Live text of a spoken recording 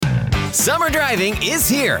Summer driving is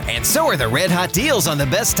here, and so are the red-hot deals on the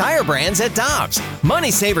best tire brands at Dobbs.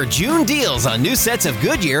 Money Saver June deals on new sets of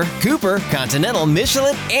Goodyear, Cooper, Continental,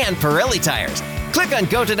 Michelin, and Pirelli tires. Click on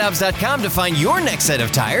GoToDobbs.com to find your next set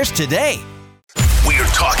of tires today. We're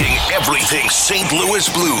talking everything St. Louis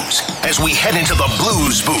Blues as we head into the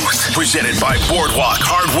Blues Booth. Presented by Boardwalk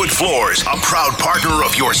Hardwood Floors, a proud partner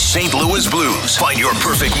of your St. Louis Blues. Find your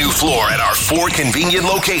perfect new floor at our 4 convenient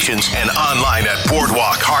locations and online at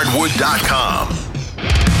BoardwalkHardwood.com.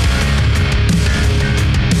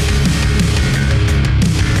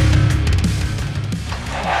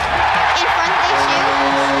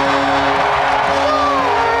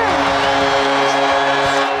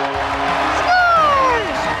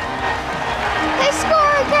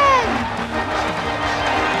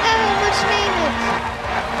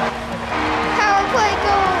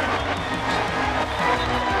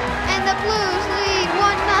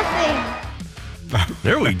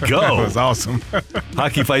 There we go. That was awesome.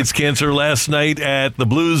 Hockey fights cancer last night at the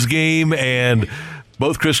Blues game, and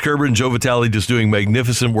both Chris Kerber and Joe Vitale just doing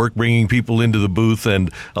magnificent work bringing people into the booth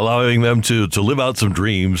and allowing them to live out some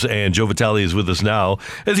dreams. And Joe Vitale is with us now,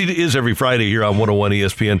 as he is every Friday here on 101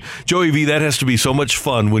 ESPN. Joey V, that has to be so much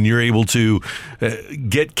fun when you're able to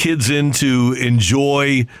get kids in to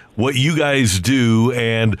enjoy what you guys do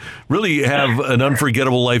and really have an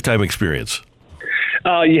unforgettable lifetime experience.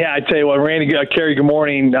 Yeah, I tell you what, Randy, Kerry, good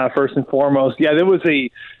morning, first and foremost. Yeah, there was a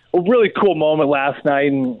really cool moment last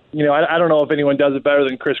night, and, you know, I don't know if anyone does it better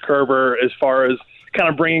than Chris Kerber as far as kind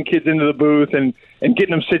of bringing kids into the booth and getting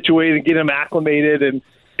them situated and getting them acclimated, and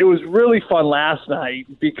it was really fun last night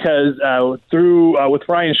because with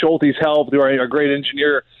Ryan Schulte's help, through our great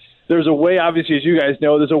engineer, there's a way, obviously, as you guys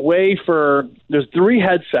know, there's 3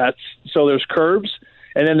 headsets, so there's Curbs,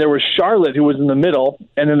 and then there was Charlotte, who was in the middle,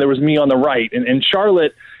 and then there was me on the right. And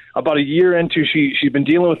Charlotte, about a year into, she's been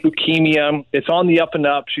dealing with leukemia. It's on the up and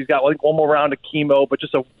up. She's got like one more round of chemo, but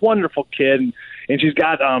just a wonderful kid. And she's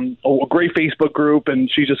got a great Facebook group,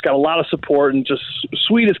 and she's just got a lot of support and just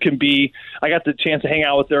sweet as can be. I got the chance to hang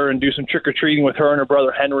out with her and do some trick-or-treating with her and her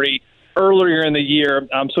brother Henry earlier in the year.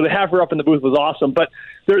 So to have her up in the booth was awesome. But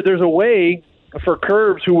there's a way for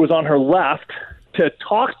Curbs, who was on her left, to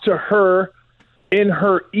talk to her in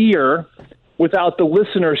her ear without the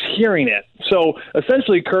listeners hearing it. So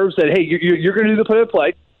essentially Curve said, hey, you're going to do the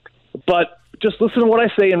play-by-play, but just listen to what I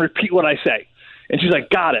say and repeat what I say. And she's like,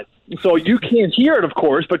 got it. So you can't hear it, of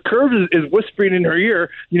course, but Curve is whispering in her ear,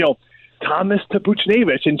 you know, Thomas to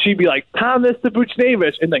Buchnevich. And she'd be like, Thomas to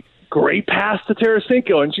Buchnevich. And like, great pass to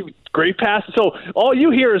Tarasenko. And she would, great pass. So all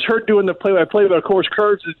you hear is her doing the play-by-play, but of course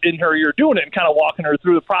Curves is in her ear doing it and kind of walking her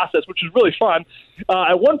through the process, which is really fun.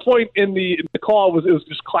 At one point in the call, it was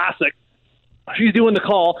just classic. She's doing the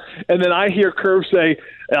call, and then I hear Curve say,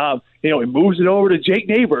 he moves it over to Jake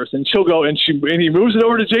Neighbors, and she'll go, and he moves it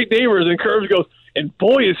over to Jake Neighbors, and Curve goes, and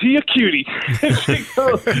boy, is he a cutie. And she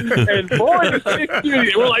goes, and boy, is he a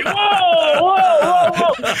cutie. And we're like,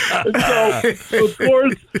 whoa. And so,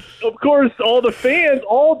 of course, all the fans,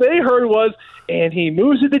 all they heard was, and he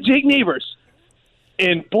moves it to Jake Neighbors.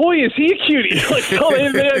 And boy, is he a cutie. Like, they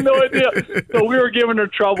had no idea. So we were giving her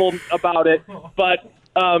trouble about it. But,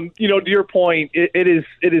 to your point, it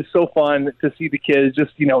is so fun to see the kids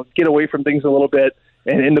just, get away from things a little bit.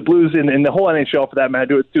 And the Blues and the whole NHL, for that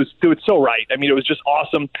matter, do it so right. I mean, it was just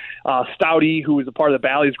awesome. Stouty, who was a part of the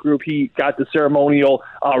Bally's group, he got the ceremonial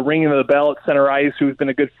ringing of the bell at center ice, who's been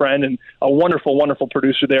a good friend and a wonderful, wonderful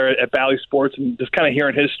producer there at Bally Sports, and just kind of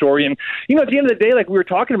hearing his story. And, at the end of the day, like we were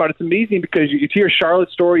talking about, it's amazing because you hear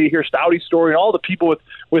Charlotte's story, you hear Stouty's story, and all the people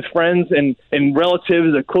with friends and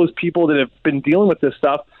relatives and close people that have been dealing with this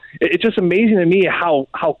stuff. It's just amazing to me how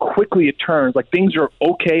quickly it turns. Like, things are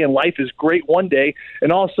okay and life is great one day,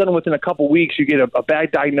 and all of a sudden within a couple weeks you get a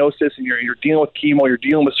bad diagnosis and you're dealing with chemo, you're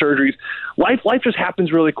dealing with surgeries. Life just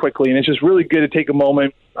happens really quickly, and it's just really good to take a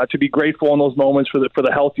moment to be grateful in those moments for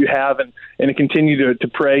the health you have, and to continue to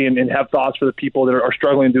pray and have thoughts for the people that are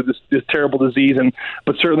struggling through this terrible disease.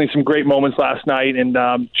 But certainly some great moments last night, and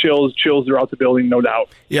chills throughout the building, no doubt.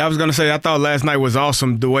 Yeah, I was going to say, I thought last night was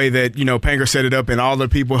awesome, the way that, Panger set it up, and all the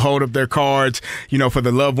people hold up their cards, for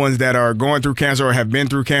the loved ones that are going through cancer or have been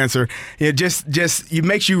through cancer. It just it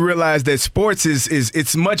makes you realize that sports is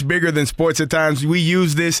it's much bigger than sports at times. We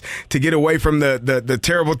use this to get away from the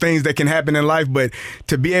terrible things that can happen in life, but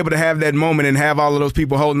to be able to have that moment and have all of those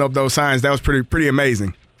people holding up those signs, that was pretty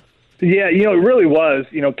amazing. Yeah, it really was,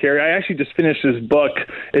 Kerry. I actually just finished this book.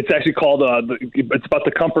 It's actually called it's about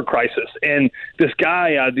the comfort crisis. And this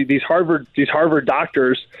guy, these Harvard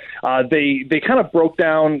doctors, they kind of broke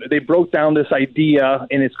down this idea,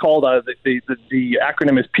 and it's called the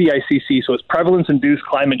acronym is PICC. So it's prevalence induced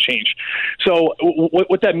climate change. So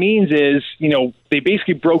what that means is, they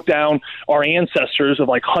basically broke down our ancestors of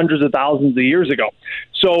like hundreds of thousands of years ago.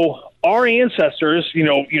 So our ancestors,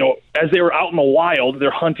 as they were out in the wild,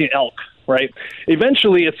 they're hunting elk, right?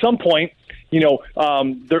 Eventually, at some point, am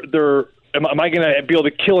I going to be able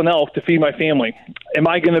to kill an elk to feed my family? Am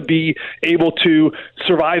I going to be able to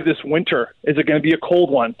survive this winter? Is it going to be a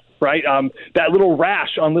cold one, right? That little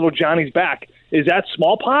rash on little Johnny's back, is that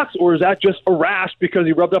smallpox, or is that just a rash because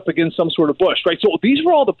he rubbed up against some sort of bush, right? So these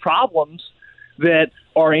were all the problems that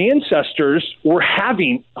our ancestors were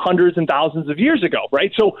having hundreds and thousands of years ago,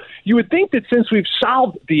 right? So you would think that since we've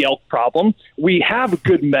solved the elk problem, we have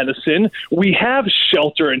good medicine, we have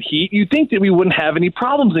shelter and heat, you'd think that we wouldn't have any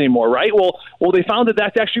problems anymore, right? Well, they found that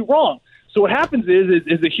that's actually wrong. So what happens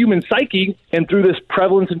is the human psyche, and through this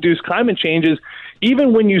prevalence-induced climate change, is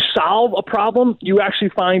even when you solve a problem, you actually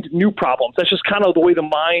find new problems. That's just kind of the way the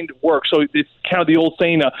mind works. So it's kind of the old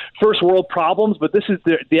saying, first world problems, but this is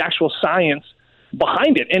the actual science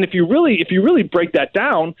behind it. And if you really break that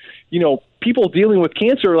down, people dealing with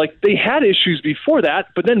cancer, like, they had issues before that,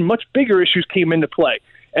 but then much bigger issues came into play.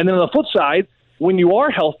 And then on the flip side, when you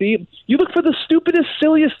are healthy, you look for the stupidest,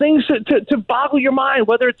 silliest things to boggle your mind,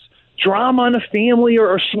 whether it's drama in a family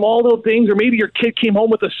or small little things, or maybe your kid came home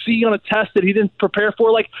with a C on a test that he didn't prepare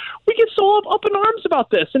for. Like, we get so up in arms about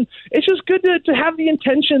this. And it's just good to have the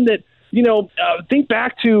intention that, think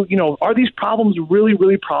back to, are these problems really,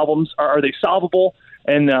 really problems? Are they solvable?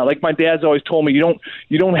 And like my dad's always told me,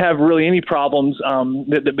 you don't have really any problems.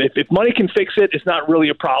 If money can fix it, it's not really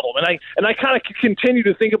a problem. And I kind of continue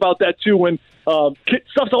to think about that too when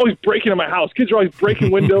stuff's always breaking in my house. Kids are always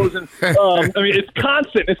breaking windows, and it's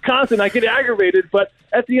constant. It's constant. I get aggravated, but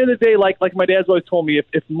at the end of the day, like my dad's always told me,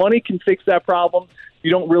 if money can fix that problem,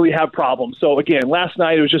 you don't really have problems. So again, last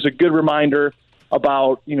night it was just a good reminder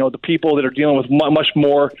about the people that are dealing with much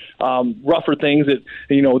more rougher things. That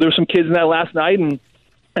there's some kids in that last night, and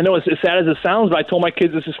I know it's as sad as it sounds, but I told my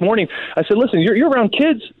kids this morning. I said, listen, you're around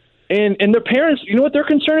kids, and their parents. You know what their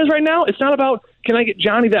concern is right now? It's not about, can I get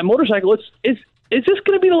Johnny that motorcycle? Is this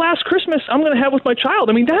going to be the last Christmas I'm going to have with my child?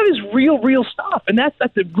 I mean, that is real stuff, and that's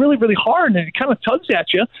really, really hard, and it kind of tugs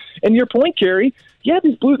at you. And your point, Kerry, yeah,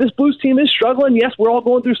 this Blues team is struggling. Yes, we're all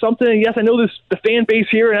going through something. And yes, I know the fan base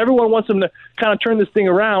here, and everyone wants them to kind of turn this thing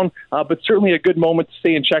around. But certainly a good moment to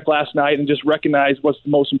stay in check last night and just recognize what's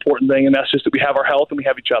the most important thing, and that's just that we have our health and we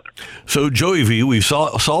have each other. So, Joey V, we've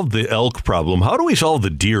solved the elk problem. How do we solve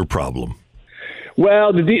the deer problem?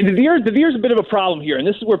 Well, the deer's a bit of a problem here, and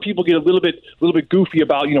this is where people get a little bit goofy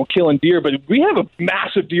about killing deer. But we have a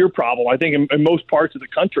massive deer problem, I think, in most parts of the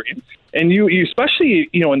country, and you especially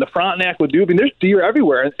in the Frontenac Ladue. I mean, there's deer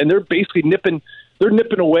everywhere, and they're basically nipping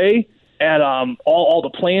away at all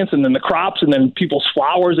the plants and then the crops and then people's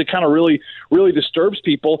flowers. It kind of really disturbs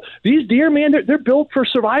people. These deer, man, they're built for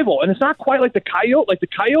survival, and it's not quite like the coyote. Like the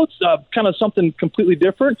coyote's kind of something completely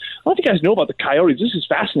different. I don't know if you guys know about the coyotes. This is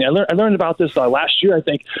fascinating. I learned about this last year, I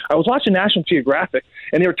think. I was watching National Geographic,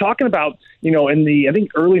 and they were talking about, in the, I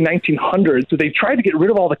think, early 1900s, so they tried to get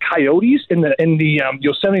rid of all the coyotes in the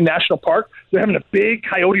Yosemite National Park. They're having a big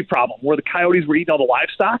coyote problem where the coyotes were eating all the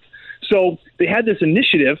livestock. So they had this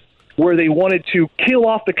initiative where they wanted to kill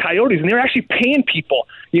off the coyotes, and they were actually paying people,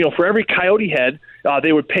 for every coyote head,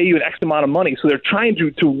 they would pay you an X amount of money. So they're trying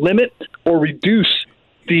to limit or reduce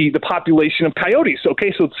the population of coyotes.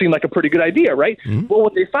 Okay, so it seemed like a pretty good idea, right? Mm-hmm. Well,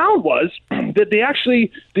 what they found was that they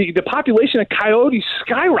actually, the population of coyotes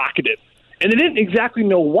skyrocketed, and they didn't exactly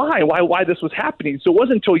know why this was happening. So it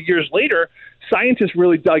wasn't until years later scientists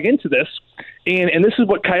really dug into this, and this is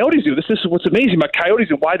what coyotes do. This is what's amazing about coyotes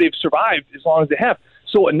and why they've survived as long as they have.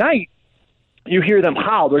 So at night, you hear them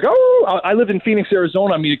howl. They're like, oh, I lived in Phoenix,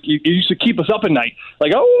 Arizona. I mean, it used to keep us up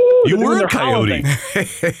like, oh, you were a coyote.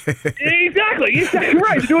 Exactly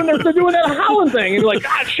right. They're doing that howling thing, and you're like,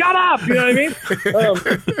 God, shut up. You know what I mean?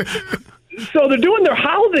 So they're doing their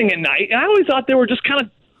howling at night, and I always thought they were just kind of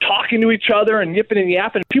talking to each other and yipping and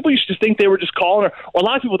yapping. People used to think they were just calling, or a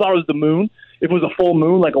lot of people thought it was the moon. If it was a full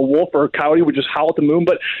moon, like a wolf or a coyote would just howl at the moon,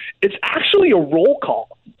 but it's actually a roll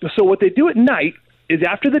call. So what they do at night is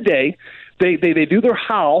after the day, they do their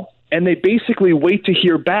howl, and they basically wait to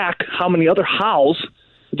hear back how many other howls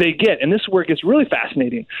they get. And this is where it gets really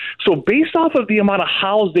fascinating. So based off of the amount of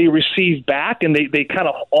howls they receive back, and they kind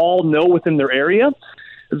of all know within their area,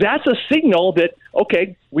 that's a signal that,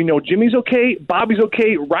 okay, we know Jimmy's okay, Bobby's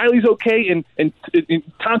okay, Riley's okay, and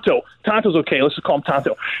Tonto's okay. Let's just call him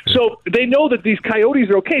Tonto. So they know that these coyotes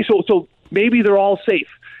are okay, so maybe they're all safe.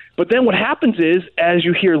 But then what happens is, as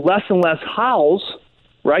you hear less and less howls,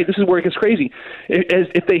 right, this is where it gets crazy.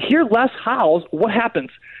 If they hear less howls, what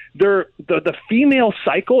happens? The female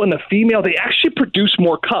cycle and the female, they actually produce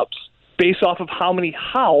more cubs based off of how many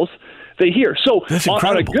howls they hear. So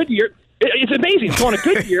on a good year, it's amazing. So on a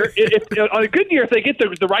good year, if they get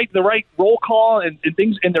the right roll call and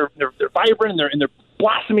things, and they're vibrant and they're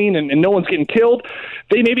blossoming and no one's getting killed,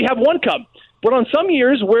 they maybe have one cub. But on some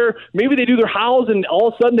years where maybe they do their howls and all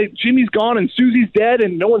of a sudden Jimmy's gone and Susie's dead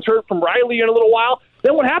and no one's heard from Riley in a little while,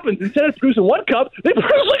 then what happens? Instead of producing one cub, they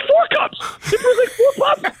produce like 4 cubs. They produce like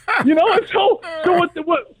 4 pups. And so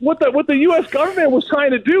what the U.S. government was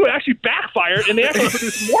trying to do, it actually backfired, and they actually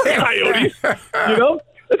produced more coyotes.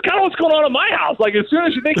 That's kind of what's going on in my house. Like, as soon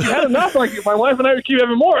as you think you had enough, like, my wife and I keep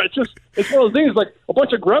having more. It's one of those things, like a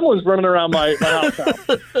bunch of gremlins running around my house now.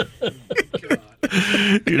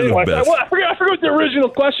 Anyway, I forgot what the original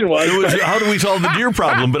question was. It was how do we solve the deer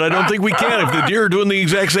problem? But I don't think we can. If the deer are doing the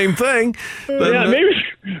exact same thing, then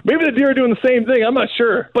maybe the deer are doing the same thing. I'm not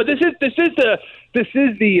sure. But this is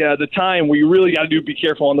the time where you really got to be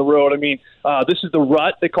careful on the road. I mean, this is the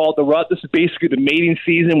rut. They call it the rut. This is basically the mating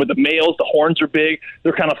season with the males. The horns are big.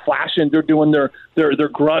 They're kind of flashing. They're doing their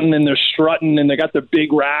grunting and they're strutting, and they got their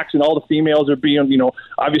big racks, and all the females are being,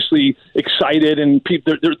 obviously excited. And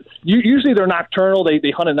usually they're nocturnal.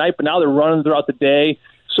 They hunt at night, but now they're running throughout the day.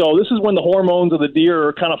 So this is when the hormones of the deer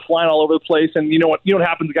are kind of flying all over the place. And you know what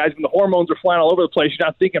happens, guys, when the hormones are flying all over the place, you're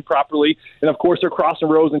not thinking properly. And, of course, they're crossing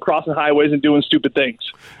roads and crossing highways and doing stupid things.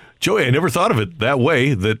 Joey, I never thought of it that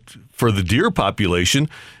way, that for the deer population,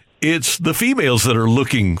 it's the females that are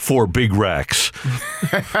looking for big racks.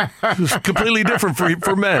 It's completely different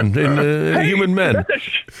for men and human men.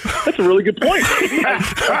 That's a really good point.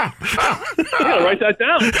 I gotta write that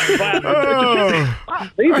down.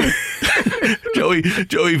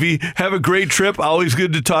 Joey V, have a great trip. Always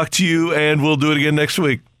good to talk to you, and we'll do it again next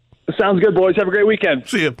week. Sounds good, boys. Have a great weekend.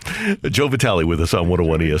 See you. Joe Vitale with us on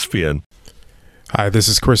 101 ESPN. Hi, this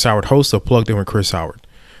is Chris Howard, host of Plugged In with Chris Howard.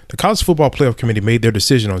 The College Football Playoff Committee made their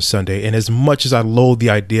decision on Sunday, and as much as I loathe the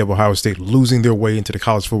idea of Ohio State losing their way into the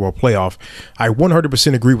College Football Playoff, I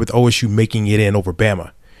 100% agree with OSU making it in over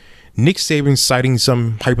Bama. Nick Saban citing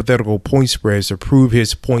some hypothetical point spreads to prove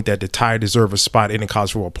his point that the Tide deserve a spot in the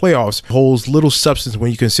College Football Playoffs holds little substance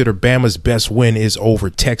when you consider Bama's best win is over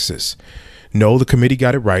Texas. No, the committee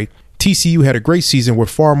got it right. TCU had a great season with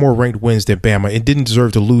far more ranked wins than Bama and didn't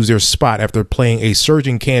deserve to lose their spot after playing a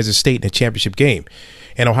surging Kansas State in a championship game.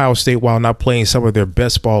 And Ohio State, while not playing some of their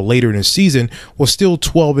best ball later in the season, was still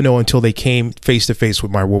 12-0 until they came face-to-face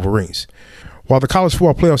with my Wolverines. While the college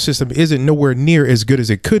football playoff system isn't nowhere near as good as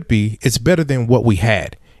it could be, it's better than what we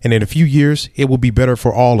had. And in a few years, it will be better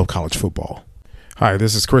for all of college football. Hi,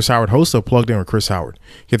 this is Chris Howard, host of Plugged In with Chris Howard.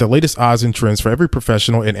 Get the latest odds and trends for every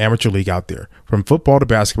professional and amateur league out there. From football to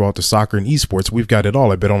basketball to soccer and esports, we've got it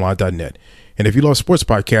all at BetOnline.net. And if you love sports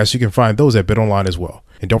podcasts, you can find those at BetOnline as well.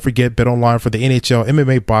 And don't forget BetOnline for the NHL,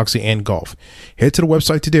 MMA, boxing, and golf. Head to the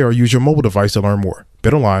website today or use your mobile device to learn more.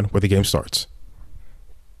 BetOnline, where the game starts.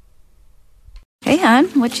 Hey, hon,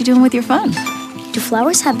 what you doing with your phone? Do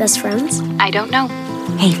flowers have best friends? I don't know.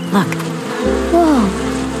 Hey, look. Whoa.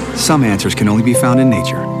 Some answers can only be found in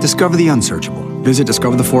nature. Discover the unsearchable. Visit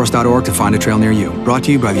discovertheforest.org to find a trail near you. Brought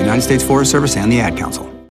to you by the United States Forest Service and the Ad Council.